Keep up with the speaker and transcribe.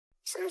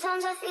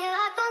Sometimes I feel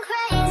like I'm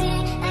crazy,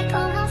 like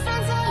all my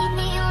friends hate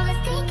me,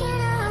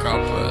 overthinking of no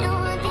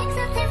one thinks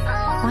that they're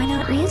wrong. Why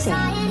not music?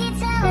 Society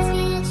tells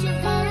me that you're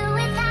better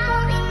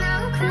without me.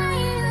 Now I'm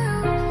crying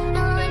alone.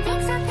 No one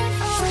thinks that they're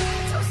wrong.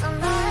 So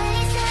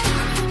somebody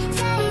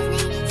save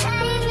me,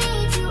 save me.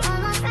 To all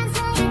my friends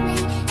hate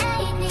me,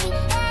 baby,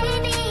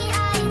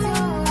 I don't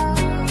know.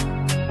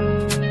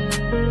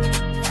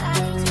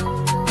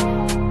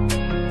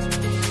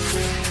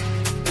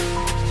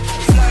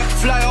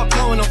 Fly up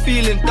now when I'm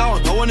feeling down.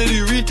 I wanna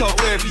do retail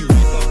with you.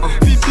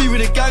 VP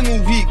with a gang all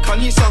week. I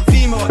need some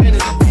female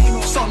energy.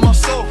 Suck my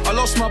soul, I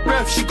lost my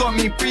breath. She got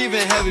me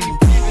breathing heavily.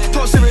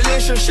 Toxic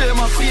relationship with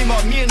my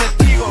female. Me and the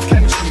D got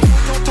chemistry.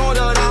 Told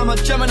her that I'm a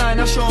Gemini.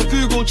 Now she on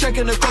Google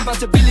checking the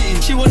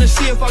compatibility. She wanna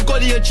see if I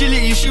got the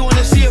agility. She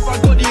wanna see if I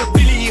got the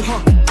ability.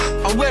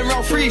 I went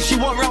round 3, she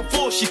went round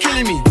 4. She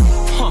killing me.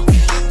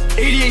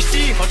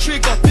 ADHD, my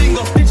trigger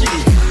finger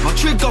fidgety. My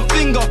trigger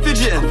finger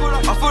fidgeting.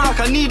 I feel like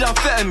I need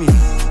amphetamine.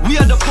 We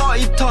had the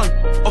party ton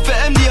of the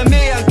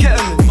MDMA and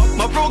ketamine.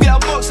 My bro get a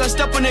box and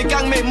step on the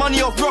gang, make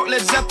money off rock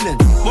Led Zeppelin.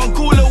 One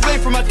call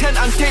away from a tent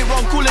and take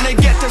one call and they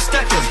get to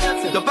stepping.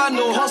 The band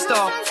no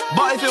hostile,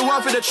 but if it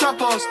weren't for the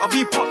trappers, I'll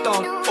be popped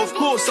down. Of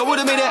course, I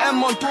would've made an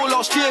M1 tour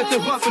last year if it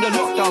weren't for the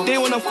lockdown. They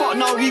wanna fuck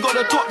now, we got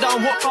the top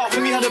down. What up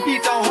when we had a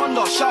beat down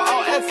Honda? Shout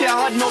out F, yeah,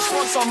 I had no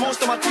sponsor.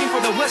 Most of my team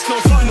from the West, no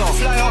thunder.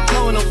 Fly up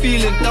now when I'm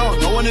feeling down.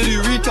 I wanna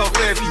do retail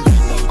therapy.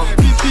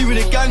 BP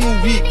with a gang all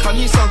week. I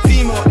need some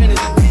female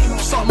energy.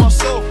 Suck my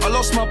soul, I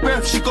lost my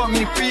breath. She got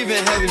me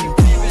breathing heavily.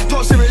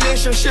 Toxic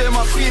relationship with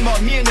my female.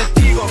 Me and the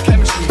D got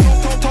chemistry.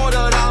 Told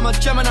her that I'm a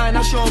Gemini.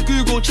 Now she on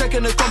Google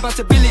checking the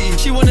compatibility.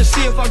 She wanna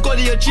see if I got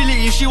the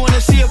agility. She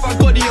wanna see if I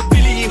got the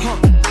ability.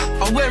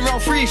 I went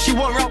round 3, she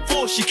went round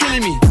 4. She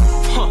killing me.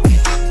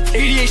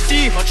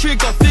 ADHD, my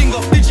trigger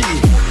finger fidgety.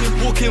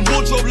 Walking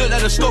wardrobe look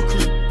like a stock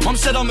room. Mum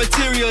said I'm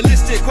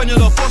materialistic. When you're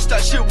the boss,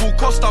 that shit will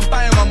cost. I'm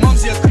buying my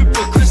mum's a crib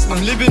for Christmas.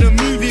 I'm living a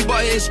movie,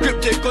 but it ain't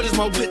scripted. God is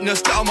my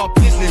witness, get out my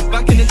business.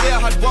 Back in the day, I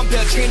had one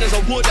pair of trainers. I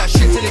wore that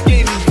shit till the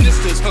game in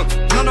blisters.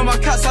 None of my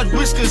cats had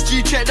whiskers.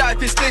 G check that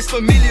if it stays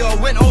familiar.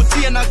 Went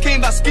OT and I came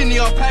back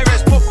skinnier.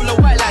 Pirates popular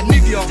white like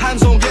Nivea. Time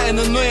zone getting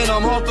annoying.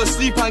 I'm half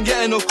asleep and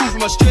getting a call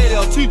from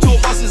Australia. 2 tour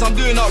buses, I'm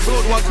doing up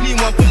road. One clean,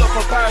 one pull up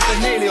for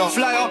paraphernalia.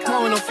 Fly up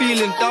town when I'm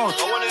feeling down.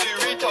 I wanna do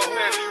retail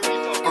therapy.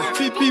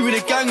 PP with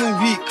a gang all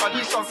week. I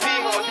need some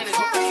female energy.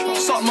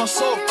 Suck my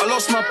soul, I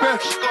lost my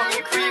breath. She got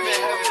me breathing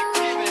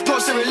heavy.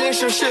 Toxic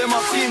relationship with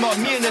my female.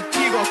 Me and the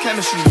D got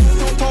chemistry.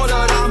 Told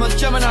her that I'm a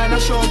Gemini. Now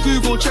she on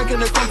Google checking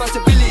the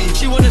compatibility.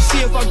 She wanna see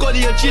if I got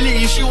the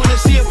agility. She wanna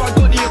see if I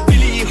got the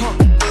ability.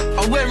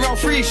 I went round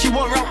 3, she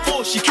went round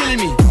 4. She killing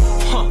me.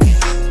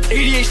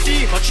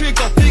 ADHD, my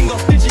trigger finger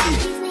fidgety.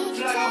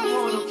 Fly out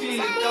when I'm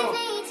feeling down.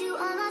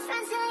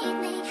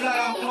 Fly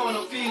out when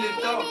I'm feeling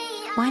down.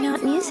 Why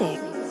not music?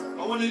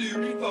 I wanna do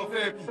retail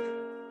therapy.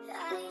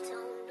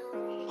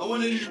 I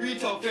wanna do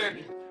retail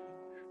therapy.